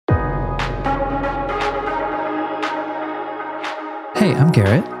Hey, I'm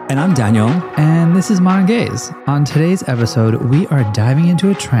Garrett. And I'm Daniel. And this is Modern Gaze. On today's episode, we are diving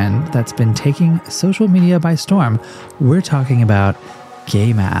into a trend that's been taking social media by storm. We're talking about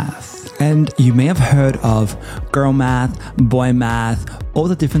gay math. And you may have heard of girl math, boy math, all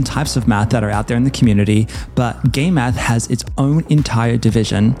the different types of math that are out there in the community. But gay math has its own entire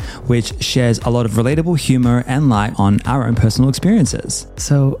division, which shares a lot of relatable humor and light on our own personal experiences.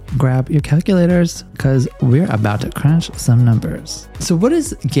 So grab your calculators because we're about to crunch some numbers. So what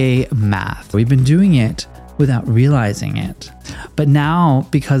is gay math? We've been doing it without realizing it. But now,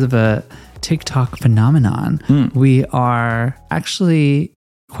 because of a TikTok phenomenon, we are actually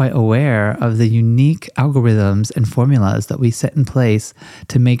quite aware of the unique algorithms and formulas that we set in place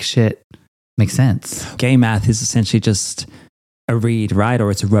to make shit make sense. Gay math is essentially just a read, right? Or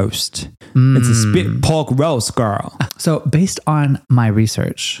it's a roast. It's a spit pork roast, girl. So based on my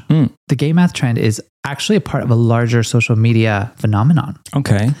research, the gay math trend is actually a part of a larger social media phenomenon.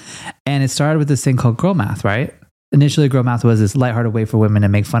 Okay. And it started with this thing called girl math, right? Initially, girl math was this lighthearted way for women to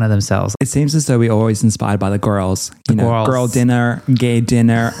make fun of themselves. It seems as though we're always inspired by the girls. Girls. Girl dinner,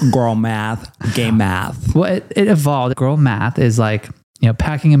 girl math, gay math. Well, it evolved. Girl math is like,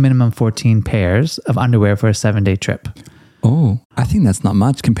 packing a minimum 14 pairs of underwear for a 7-day trip. Oh, I think that's not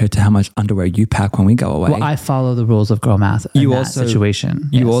much compared to how much underwear you pack when we go away. Well, I follow the rules of girl math in that situation.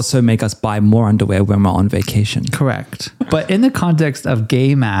 You also make us buy more underwear when we're on vacation. Correct. But in the context of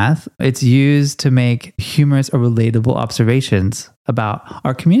gay math, it's used to make humorous or relatable observations about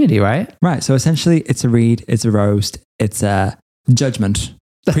our community, right? Right. So essentially, it's a read, it's a roast, it's a judgment.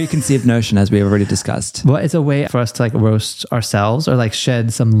 Preconceived notion, as we already discussed. Well, it's a way for us to roast ourselves or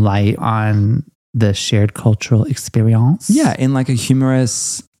shed some light on the shared cultural experience. Yeah, in a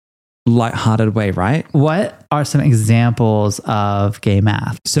humorous, lighthearted way, right? What are some examples of gay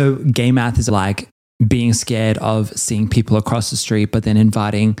math? So gay math is like being scared of seeing people across the street, but then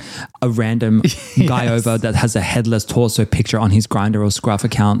inviting a random guy over that has a headless torso picture on his Grindr or Scruff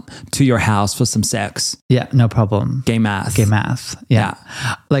account to your house for some sex. Yeah, no problem. Gay math. Gay math. Yeah.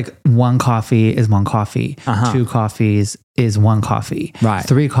 One coffee is one coffee. Two coffees is one coffee. Right.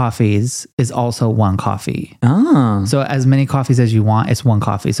 3 coffees is also one coffee. Oh. So as many coffees as you want, it's one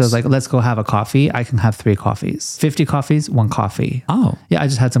coffee. So it's let's go have a coffee. I can have 3 coffees. 50 coffees, 1 coffee. Oh. Yeah, I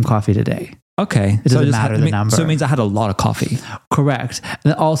just had some coffee today. Okay. It doesn't matter the number. So it means I had a lot of coffee. Correct.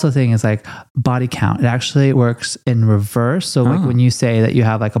 And the also thing is body count. It actually works in reverse. So when you say that you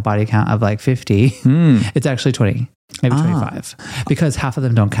have a body count of 50, it's actually 20, maybe 25, because half of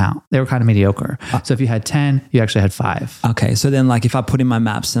them don't count. They were kind of mediocre. So if you had 10, you actually had 5. Okay. So then if I put in my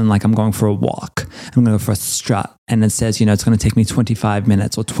maps and I'm going for a walk, I'm going to go for a strut and it says, it's going to take me 25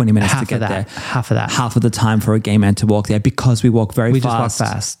 minutes or 20 minutes to get there. Half of that. Half of the time for a gay man to walk there because we walk very fast. We just walk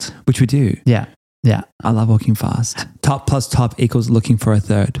fast. Which we do. Yeah. Yeah. I love walking fast. Top plus top equals looking for a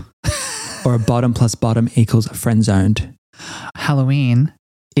third. Or a bottom plus bottom equals friend zoned. Halloween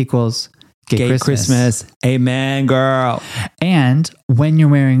equals gay Christmas. Amen, girl. And when you're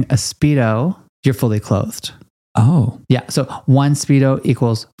wearing a Speedo, you're fully clothed. Oh. Yeah. So 1 Speedo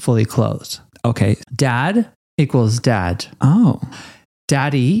equals fully clothed. Okay. Dad equals dad. Oh.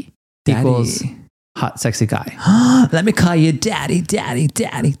 Daddy equals hot, sexy guy. Let me call you daddy, daddy,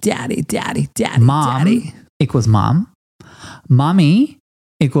 daddy, daddy, daddy, daddy. Mom daddy. equals mom. Mommy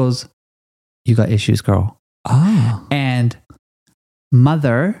equals you got issues, girl. Oh. And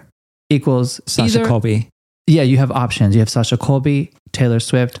mother equals Sasha Colby. Yeah, you have options. You have Sasha Colby, Taylor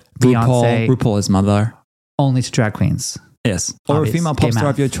Swift, Beyonce. RuPaul is mother. Only to drag queens. Yes. Obvious. Or a female pop star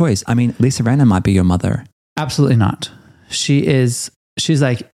of your choice. I mean, Lisa Rinna might be your mother. Absolutely not. She's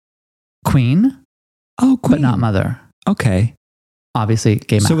queen. Oh, queen. But not mother. Okay. Obviously,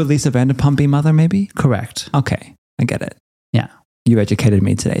 gay math. So would Lisa Vanderpump be mother, maybe? Correct. Okay. I get it. Yeah. You educated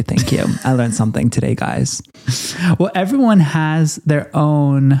me today. Thank you. I learned something today, guys. Well, everyone has their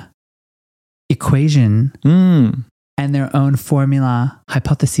own equation and their own formula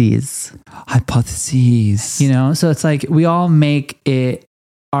hypotheses. So it's we all make it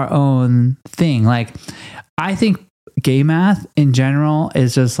our own thing. I think gay math in general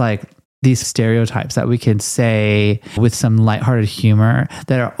is just these stereotypes that we can say with some lighthearted humor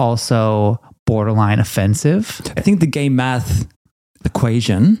that are also borderline offensive. I think the gay math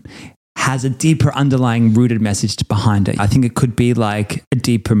equation has a deeper underlying rooted message behind it. I think it could be a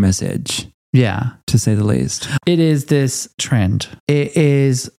deeper message. Yeah. To say the least. It is this trend. It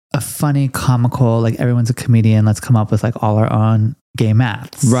is a funny, comical, everyone's a comedian. Let's come up with all our own gay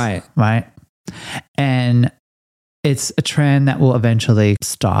maths. Right. Right. And it's a trend that will eventually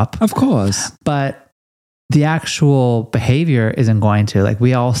stop. Of course. But the actual behavior isn't going to. Like,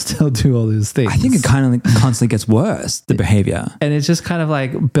 we all still do all those things. I think it kind of constantly gets worse, the behavior. And it's just kind of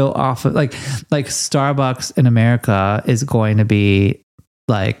like built off of like Starbucks in America is going to be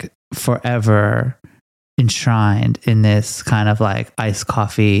like forever enshrined in this kind of like iced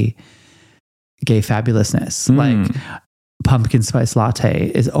coffee gay fabulousness. Like pumpkin spice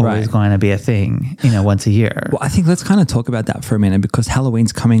latte is always going to be a thing, once a year. Well, I think let's kind of talk about that for a minute, because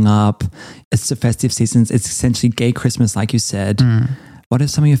Halloween's coming up. It's the festive seasons. It's essentially gay Christmas, like you said. What are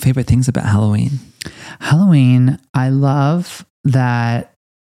some of your favorite things about Halloween? Halloween, I love that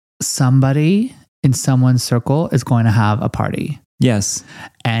somebody in someone's circle is going to have a party. Yes.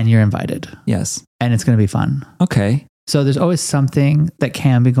 And you're invited. Yes. And it's going to be fun. Okay. So there's always something that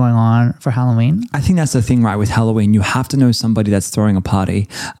can be going on for Halloween. I think that's the thing, right? With Halloween, you have to know somebody that's throwing a party.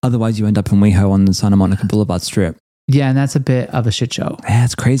 Otherwise, you end up in WeHo on the Santa Monica Boulevard Strip. Yeah, and that's a bit of a shit show. Yeah,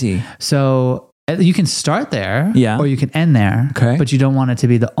 it's crazy. So you can start there, yeah, or you can end there, okay, but you don't want it to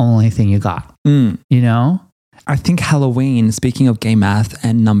be the only thing you got. I think Halloween, speaking of gay math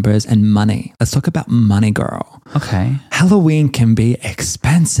and numbers and money, let's talk about money, girl. Okay. Halloween can be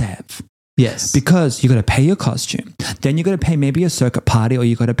expensive. Yes. Because you got to pay your costume. Then you got to pay maybe a circuit party, or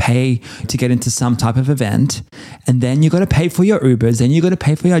you got to pay to get into some type of event. And then you got to pay for your Ubers. Then you got to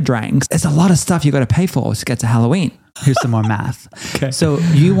pay for your drinks. There's a lot of stuff you got to pay for to get to Halloween. Here's some more math. Okay. So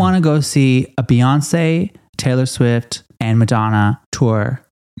you want to go see a Beyonce, Taylor Swift, and Madonna tour,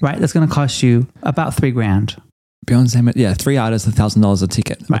 right? That's going to cost you about $3,000. Beyonce, yeah, 3 artists, $1,000 a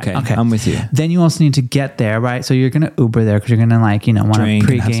ticket. Right, okay, I'm with you. Then you also need to get there, right? So you're going to Uber there because you're going to want to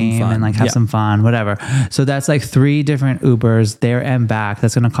pregame and have some fun, whatever. So that's like 3 different Ubers there and back.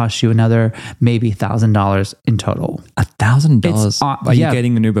 That's going to cost you another maybe $1,000 in total. $1,000? Are you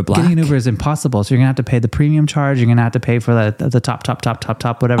getting an Uber Black? Getting an Uber is impossible. So you're going to have to pay the premium charge. You're going to have to pay for the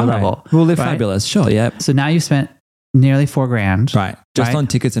top, whatever level. We'll live fabulous. Sure, yeah. So now you spent nearly $4,000. Right. Just on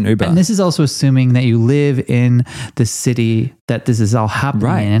tickets and Uber. And this is also assuming that you live in the city that this is all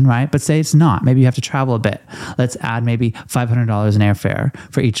happening in, right? But say it's not. Maybe you have to travel a bit. Let's add maybe $500 in airfare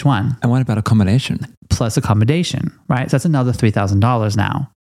for each one. And what about accommodation? Plus accommodation, right? So that's another $3,000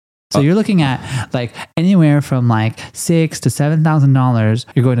 now. So you're looking at like anywhere from like $6,000 to $7,000.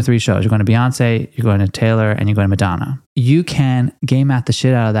 You're going to 3 shows. You're going to Beyonce, you're going to Taylor, and you're going to Madonna. You can game math the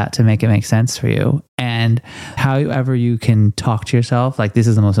shit out of that to make it make sense for you. And however you can talk to yourself, like this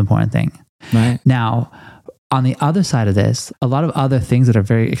is the most important thing. Right. Now, on the other side of this, a lot of other things that are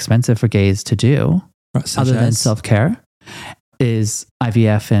very expensive for gays to do, other than self-care, is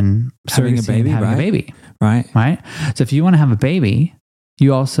IVF and having a baby. Right. So if you want to have a baby,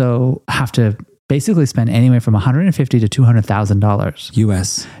 you also have to basically spend anywhere from $150,000 to $200,000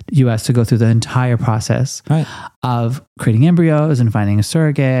 US to go through the entire process of creating embryos and finding a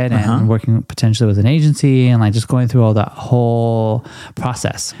surrogate and working potentially with an agency and like just going through all that whole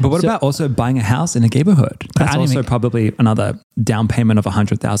process. But what about also buying a house in a neighborhood? That's also probably another down payment of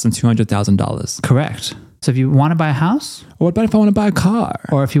 $100,000, $200,000. Correct. So if you want to buy a house, or what about if I want to buy a car,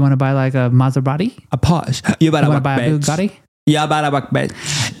 or if you want to buy like a Maserati, a Porsche, you want to buy a Bugatti. Yeah, bitch.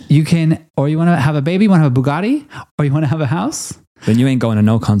 You can, or you want to have a baby, you want to have a Bugatti, or you want to have a house. Then you ain't going to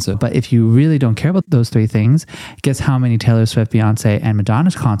no concert. But if you really don't care about those 3 things, guess how many Taylor Swift, Beyonce, and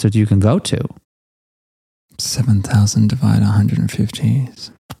Madonna's concerts you can go to? 7,000 divided 150.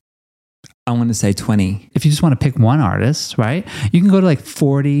 I want to say 20. If you just want to pick one artist, right? You can go to like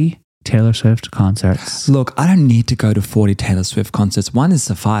 40 Taylor Swift concerts. Look, I don't need to go to 40 Taylor Swift concerts. One is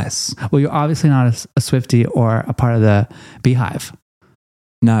suffice. Well, you're obviously not a Swiftie or a part of the Beehive.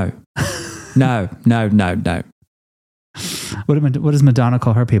 No. No. What does Madonna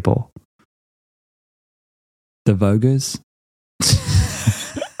call her people? The Vogers?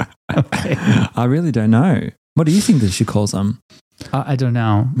 Okay. I really don't know. What do you think that she calls them? I don't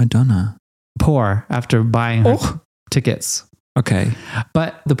know. Madonna. Poor after buying her tickets. Okay.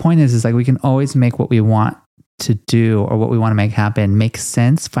 But the point is like we can always make what we want to do or what we want to make happen make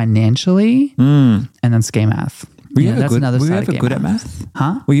sense financially, and then gay math. Were you ever good at math?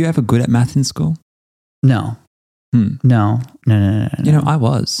 Huh? Were you ever good at math in school? No. No. You know, I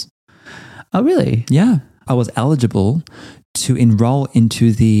was. Oh, really? Yeah. I was eligible to enroll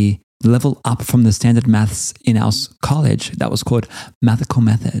into the level up from the standard maths in our college that was called Mathical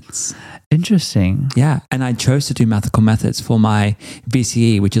Methods. Interesting. Yeah. And I chose to do Mathical Methods for my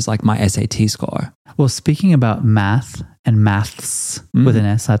VCE, which is like my SAT score. Well, speaking about math and maths with an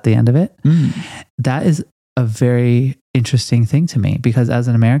S at the end of it, that is a very interesting thing to me because as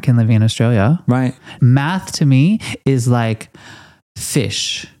an American living in Australia, right, math to me is like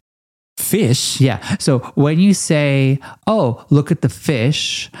fish. Fish? Yeah. So when you say, oh, look at the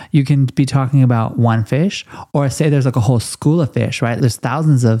fish, you can be talking about one fish, or say there's like a whole school of fish, right? There's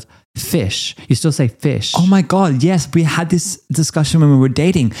thousands of fish. You still say fish. Oh my God. Yes. We had this discussion when we were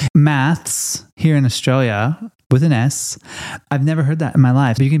dating. Maths here in Australia with an S. I've never heard that in my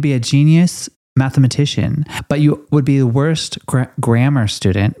life. You can be a genius mathematician, but you would be the worst grammar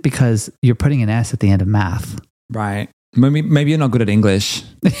student because you're putting an S at the end of math. Right. Maybe you're not good at English.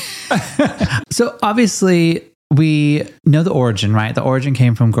 So obviously we know the origin, right? The origin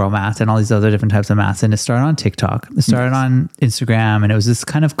came from girl math and all these other different types of maths. And it started on TikTok. It started on Instagram. And it was this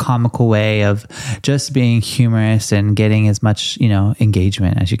kind of comical way of just being humorous and getting as much,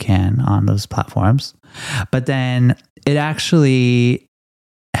 engagement as you can on those platforms. But then it actually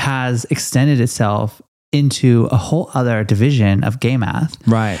has extended itself into a whole other division of gay math.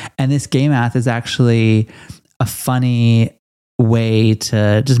 Right. And this gay math is actually a funny way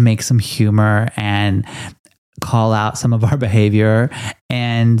to just make some humor and call out some of our behavior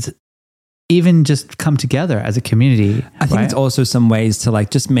and even just come together as a community. I think it's also some ways to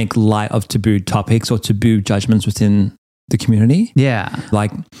like just make light of taboo topics or taboo judgments within the community. Yeah.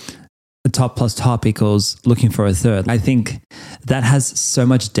 Like a top plus top equals looking for a third. I think that has so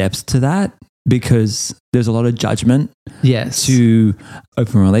much depth to that because there's a lot of judgment to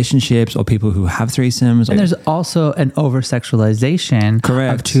open relationships or people who have threesomes. And there's also an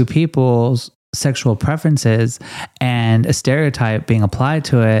over-sexualization of two people's sexual preferences and a stereotype being applied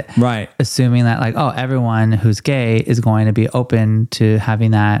to it. Right. Assuming that like, oh, everyone who's gay is going to be open to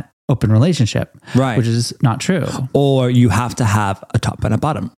having that open relationship. Right. Which is not true. Or you have to have a top and a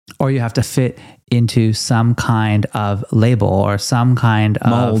bottom. Or you have to fit into some kind of label or some kind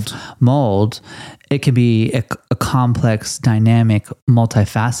of mold. It could be a complex, dynamic,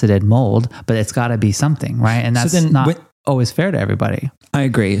 multifaceted mold, but it's got to be something, right? And that's not always fair to everybody. I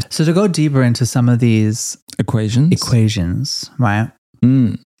agree. So to go deeper into some of these equations, right?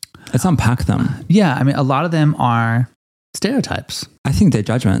 Let's unpack them. Yeah. I mean, a lot of them are stereotypes. I think they're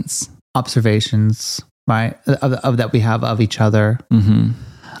judgments. Observations, right? Of that we have of each other. Mm-hmm.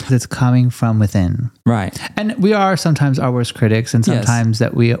 That's coming from within. Right. And we are sometimes our worst critics, and sometimes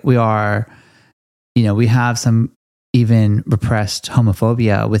that we are, we have some even repressed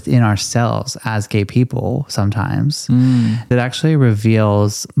homophobia within ourselves as gay people sometimes that actually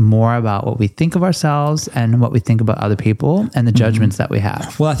reveals more about what we think of ourselves and what we think about other people and the judgments that we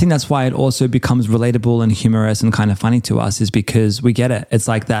have. Well, I think that's why it also becomes relatable and humorous and kind of funny to us is because we get it. It's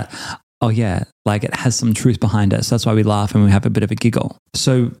like that. Oh yeah, like it has some truth behind it. So that's why we laugh and we have a bit of a giggle.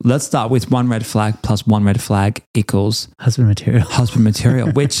 So let's start with one red flag plus one red flag equals husband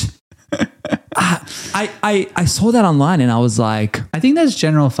material, which I saw that online and I was like, I think that's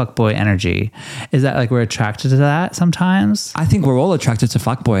general fuckboy energy. Is that like we're attracted to that sometimes? I think we're all attracted to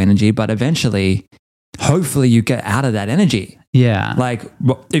fuckboy energy, but eventually, hopefully you get out of that energy. Yeah. Like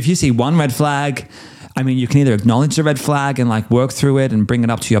if you see one red flag, I mean, you can either acknowledge the red flag and like work through it and bring it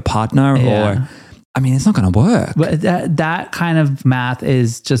up to your partner or, I mean, it's not going to work. But that kind of math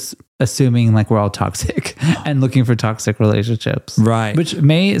is just assuming like we're all toxic and looking for toxic relationships. Right. Which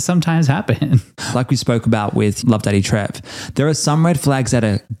may sometimes happen. Like we spoke about with Love Daddy Trev, there are some red flags that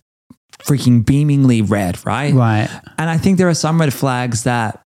are freaking beamingly red, right? Right. And I think there are some red flags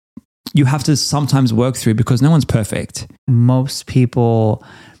that you have to sometimes work through because no one's perfect. Most people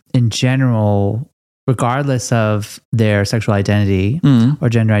in general, regardless of their sexual identity or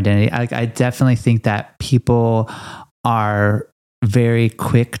gender identity, I definitely think that people are very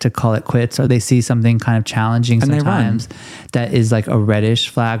quick to call it quits, or they see something kind of challenging and sometimes that is like a reddish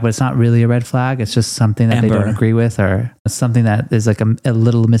flag, but it's not really a red flag. It's just something that they don't agree with, or something that is like a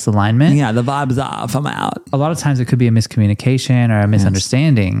little misalignment. Yeah, the vibe's off, I'm out. A lot of times it could be a miscommunication or a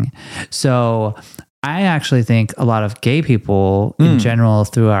misunderstanding. So I actually think a lot of gay people in general,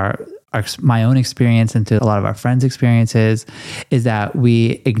 through my own experience and to a lot of our friends' experiences, is that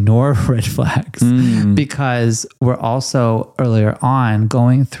we ignore red flags because we're also earlier on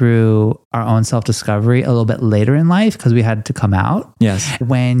going through our own self-discovery a little bit later in life because we had to come out. Yes.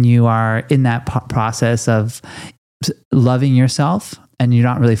 When you are in that process of loving yourself and you're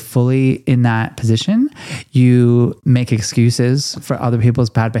not really fully in that position, you make excuses for other people's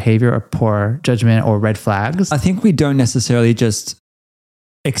bad behavior or poor judgment or red flags. I think we don't necessarily just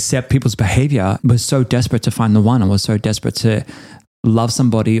accept people's behavior. We're so desperate to find the one, and we're so desperate to love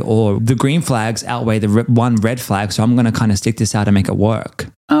somebody, or the green flags outweigh the one red flag. So I'm going to kind of stick this out and make it work.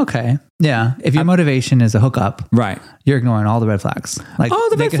 Okay. Yeah. If your motivation is a hookup, Right. you're ignoring all the red flags. Like, Oh,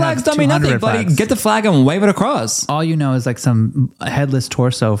 the they red could have flags don't mean 200 nothing, red buddy. flags. Get the flag and wave it across. All you know is like some headless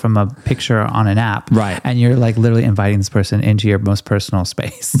torso from a picture on an app. Right. And you're like literally inviting this person into your most personal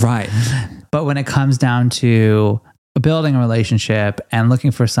space. Right. But when it comes down to building a relationship and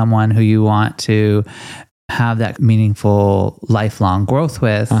looking for someone who you want to have that meaningful lifelong growth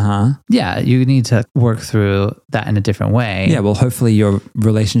with, yeah, you need to work through that in a different way. Yeah, well, hopefully your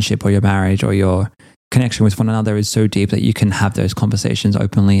relationship or your marriage or your connection with one another is so deep that you can have those conversations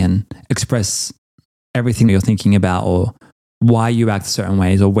openly and express everything you're thinking about or why you act certain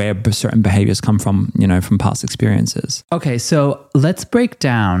ways or where certain behaviors come from, from past experiences. Okay, so let's break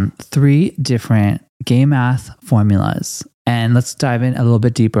down 3 different gay math formulas and let's dive in a little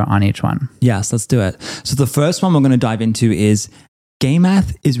bit deeper on each one. Yes, let's do it. So the first one we're going to dive into is gay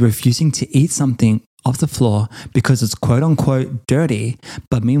math is refusing to eat something off the floor because it's quote unquote dirty,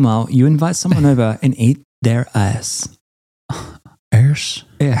 but meanwhile you invite someone over and eat their ass. Ass?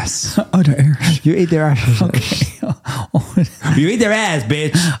 Yes. Oh, the ass. You eat their ass. Okay. You eat their ass,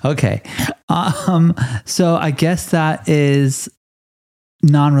 bitch. Okay. So I guess that is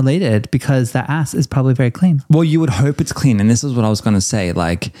non-related because that ass is probably very clean. Well, you would hope it's clean. And this is what I was going to say.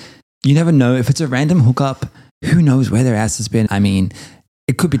 Like, you never know if it's a random hookup, who knows where their ass has been. I mean,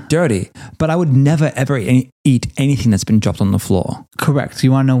 it could be dirty, but I would never, ever eat anything that's been dropped on the floor. Correct.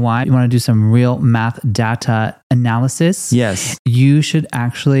 You want to know why? You want to do some real math data analysis? Yes. You should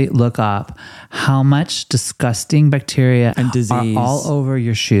actually look up how much disgusting bacteria and disease are all over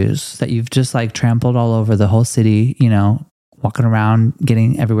your shoes that you've just like trampled all over the whole city, walking around,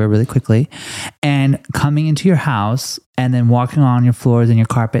 getting everywhere really quickly, and coming into your house and then walking on your floors and your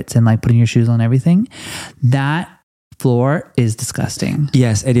carpets and like putting your shoes on everything. That floor is disgusting.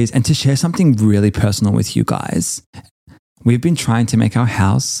 Yes, it is. And to share something really personal with you guys, we've been trying to make our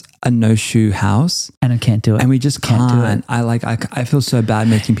house a no-shoe house. And I can't do it. And we just can't do it. I feel so bad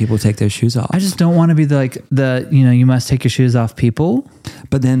making people take their shoes off. I just don't want to be the you must take your shoes off people.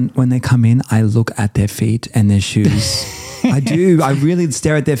 But then when they come in, I look at their feet and their shoes. I do. I really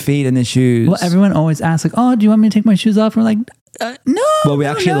stare at their feet and their shoes. Well, everyone always asks like, oh, do you want me to take my shoes off? And we're like, no. Well, we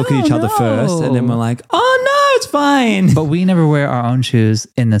actually look at each other first and then we're like, oh no, it's fine. But we never wear our own shoes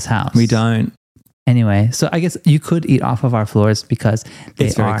in this house. We don't. Anyway, so I guess you could eat off of our floors because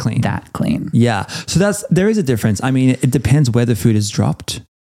they are clean. that clean. Yeah. So there is a difference. I mean, it depends where the food is dropped.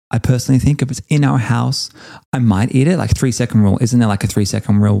 I personally think if it's in our house, I might eat it. Like 3-second rule. Isn't there like a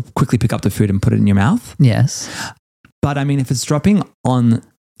 3-second rule? Quickly pick up the food and put it in your mouth. Yes. But I mean, if it's dropping on,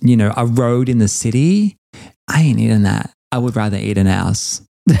 a road in the city, I ain't eating that. I would rather eat an ass.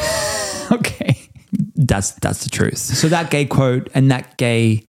 Okay. That's the truth. So that gay quote and that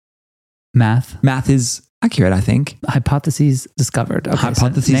gay math is accurate, I think. Hypotheses discovered. Okay,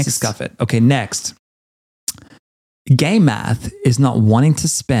 Hypotheses discovered. Okay, next. Gay math is not wanting to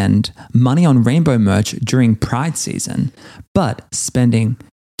spend money on rainbow merch during Pride season, but spending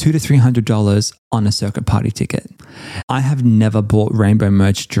 $200 to $300 on a circuit party ticket. I have never bought rainbow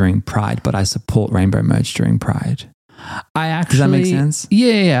merch during Pride, but I support rainbow merch during Pride. Does that make sense?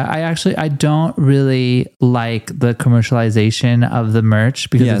 Yeah. I don't really like the commercialization of the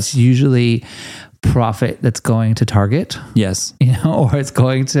merch because it's usually profit that's going to Target. Yes. Or it's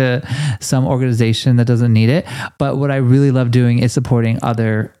going to some organization that doesn't need it. But what I really love doing is supporting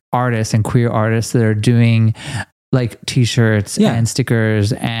other artists and queer artists that are doing like t-shirts and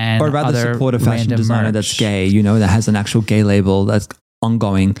stickers and or rather other support a fashion designer merch. that's gay, that has an actual gay label that's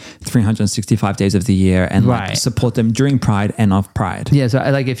ongoing 365 days of the year and like support them during Pride and off Pride. Yeah. So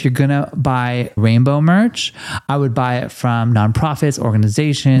if you're going to buy rainbow merch, I would buy it from nonprofits,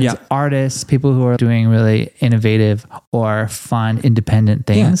 organizations, artists, people who are doing really innovative or fun, independent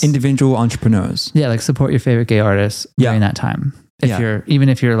things. Yeah, individual entrepreneurs. Yeah. Like support your favorite gay artists during that time. Even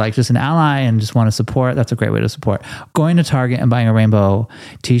if you're like just an ally and just want to support, that's a great way to support. Going to Target and buying a rainbow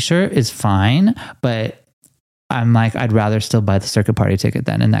t-shirt is fine, but I'm like, I'd rather still buy the circuit party ticket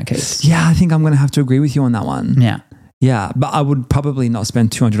then in that case. Yeah, I think I'm going to have to agree with you on that one. Yeah. Yeah, but I would probably not spend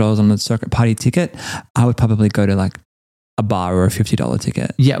 $200 on the circuit party ticket. I would probably go to like a bar or a $50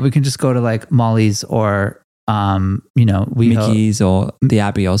 ticket. Yeah, we can just go to like Molly's or Mickey's or the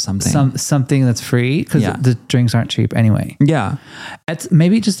Abbey or something. Something that's free because the drinks aren't cheap anyway. Yeah. It's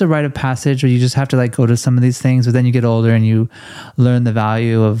maybe just a rite of passage where you just have to like go to some of these things, but then you get older and you learn the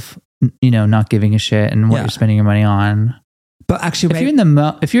value of not giving a shit and what you're spending your money on. But actually, if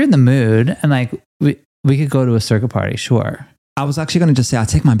you're in the mood and like we could go to a circuit party, sure. I was actually going to just say, I'll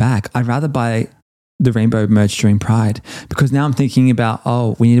take my back. I'd rather buy the rainbow merch during Pride because now I'm thinking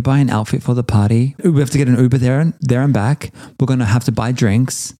about, we need to buy an outfit for the party. We have to get an Uber there and back. We're going to have to buy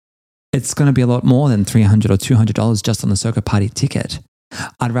drinks. it's going to be a lot more than $300 or $200 just on the Circuit Party ticket.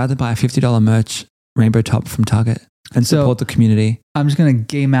 I'd rather buy a $50 merch rainbow top from Target and support the community. I'm just going to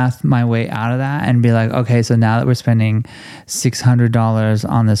gay math my way out of that and be like, okay, so now that we're spending $600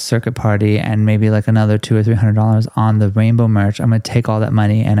 on the Circuit Party and maybe like another $200 or $300 on the rainbow merch, I'm going to take all that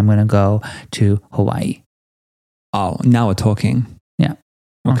money and I'm going to go to Hawaii. Oh, now we're talking. Yeah.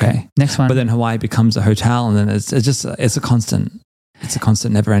 Okay. Next one. But then Hawaii becomes a hotel, and then it's a constant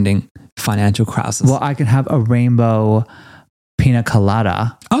never-ending financial crisis. Well, I could have a rainbow pina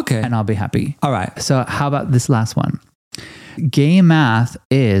colada. Okay. And I'll be happy. All right. So how about this last one? Gay math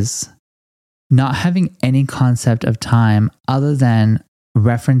is not having any concept of time other than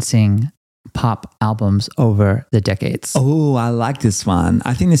referencing pop albums over the decades. Oh, I like this one.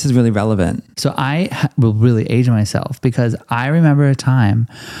 I think this is really relevant. So I will really age myself because I remember a time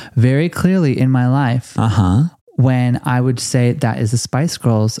very clearly in my life when I would say that is a Spice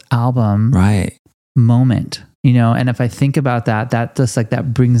Girls album moment. You know, and if I think about that just like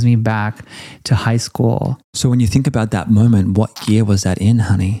that brings me back to high school. So when you think about that moment, what year was that in,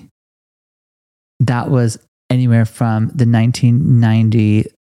 honey? That was anywhere from the 1992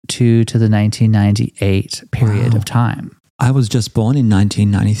 to the 1998 period of time. I was just born in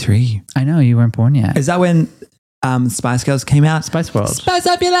 1993. I know, you weren't born yet. Is that when Spice Girls came out? Spice World. Spice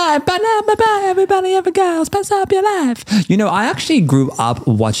up your life. Bye, everybody, every girl. Spice up your life. You know, I actually grew up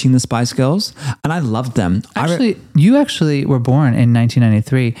watching the Spice Girls and I loved them. You actually were born in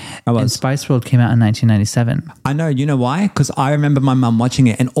 1993 and Spice World came out in 1997. I know. You know why? Because I remember my mum watching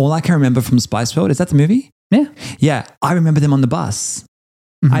it and all I can remember from Spice World, is that the movie? Yeah. Yeah. I remember them on the bus.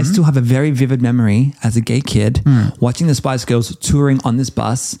 I still have a very vivid memory as a gay kid watching the Spice Girls touring on this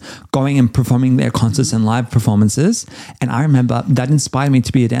bus, going and performing their concerts and live performances. And I remember that inspired me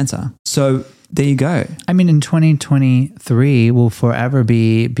to be a dancer. So there you go. I mean, in 2023 will forever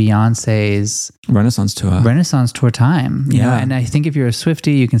be Beyonce's Renaissance tour time. You know? And I think if you're a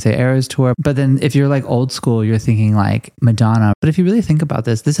Swiftie, you can say Eras tour. But then if you're like old school, you're thinking like Madonna. But if you really think about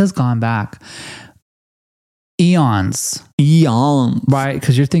this has gone back eons, right?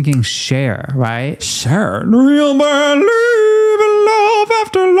 Because you're thinking Cher, right? Cher, do you believe in love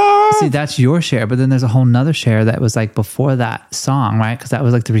after love? See, that's your Cher, but then there's a whole nother Cher that was like before that song, right? Because that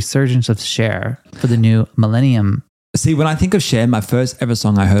was like the resurgence of Cher for the new millennium. See, when I think of Cher, my first ever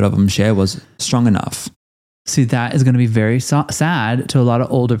song I heard of Cher was Strong Enough. See, that is going to be very sad to a lot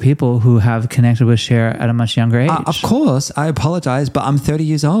of older people who have connected with Cher at a much younger age. Of course, I apologize, but I'm 30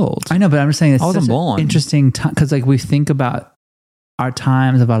 years old. I know, but I'm just saying it's I wasn't born. Interesting time because like we think about our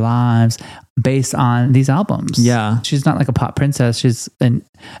times of our lives based on these albums. Yeah. She's not like a pop princess. She's a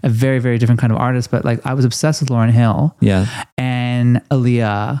very, very different kind of artist, but like I was obsessed with Lauryn Hill. Yeah. And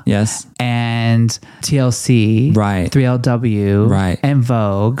Aaliyah. Yes. And TLC. Right. 3LW. Right. And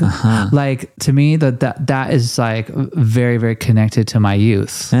Vogue. Like to me, that is like very, very connected to my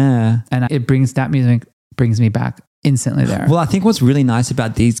youth. Yeah. And that music brings me back instantly there. Well, I think what's really nice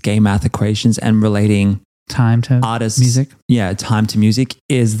about these gay math equations and relating time to artists, music. Yeah, time to music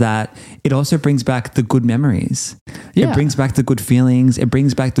is that it also brings back the good memories. Yeah. It brings back the good feelings. It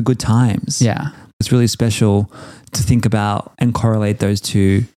brings back the good times. Yeah. It's really special to think about and correlate those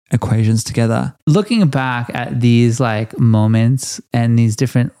two equations together. Looking back at these like moments and these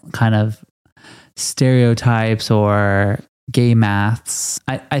different kind of stereotypes or gay maths,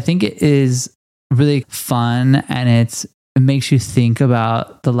 I think it is really fun and it makes you think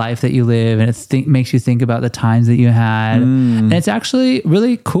about the life that you live and it makes you think about the times that you had. And it's actually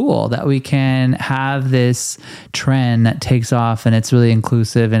really cool that we can have this trend that takes off and it's really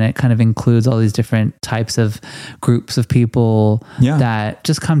inclusive and it kind of includes all these different types of groups of people that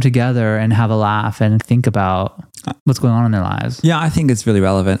just come together and have a laugh and think about what's going on in their lives. Yeah, I think it's really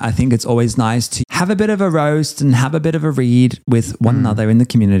relevant. I think it's always nice to have a bit of a roast and have a bit of a read with one another in the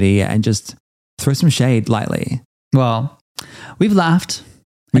community and just throw some shade lightly. Well, we've laughed.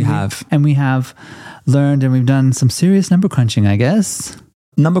 We have learned and we've done some serious number crunching, I guess.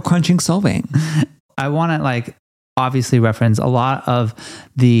 Number crunching solving. I want to like obviously reference a lot of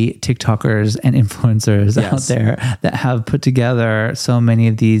the TikTokers and influencers out there that have put together so many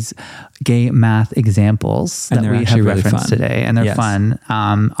of these gay math examples that we have referenced today. And they're fun.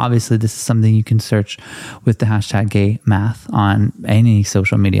 Obviously, this is something you can search with the hashtag gay math on any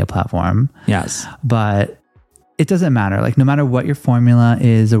social media platform. Yes. But it doesn't matter. Like no matter what your formula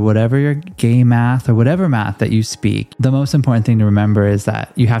is or whatever your gay math or whatever math that you speak, the most important thing to remember is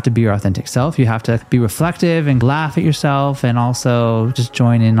that you have to be your authentic self. You have to be reflective and laugh at yourself and also just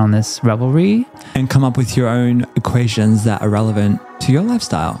join in on this revelry. And come up with your own equations that are relevant to your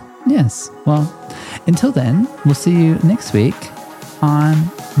lifestyle. Yes. Well, until then, we'll see you next week on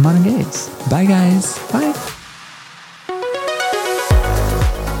Modern Gaze. Bye, guys. Bye.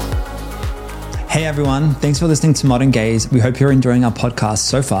 Hey, everyone. Thanks for listening to Modern Gaze. We hope you're enjoying our podcast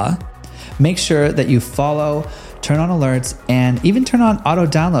so far. Make sure that you follow, turn on alerts, and even turn on auto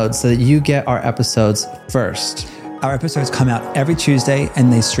downloads so that you get our episodes first. Our episodes come out every Tuesday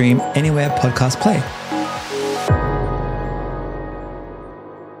and they stream anywhere podcasts play.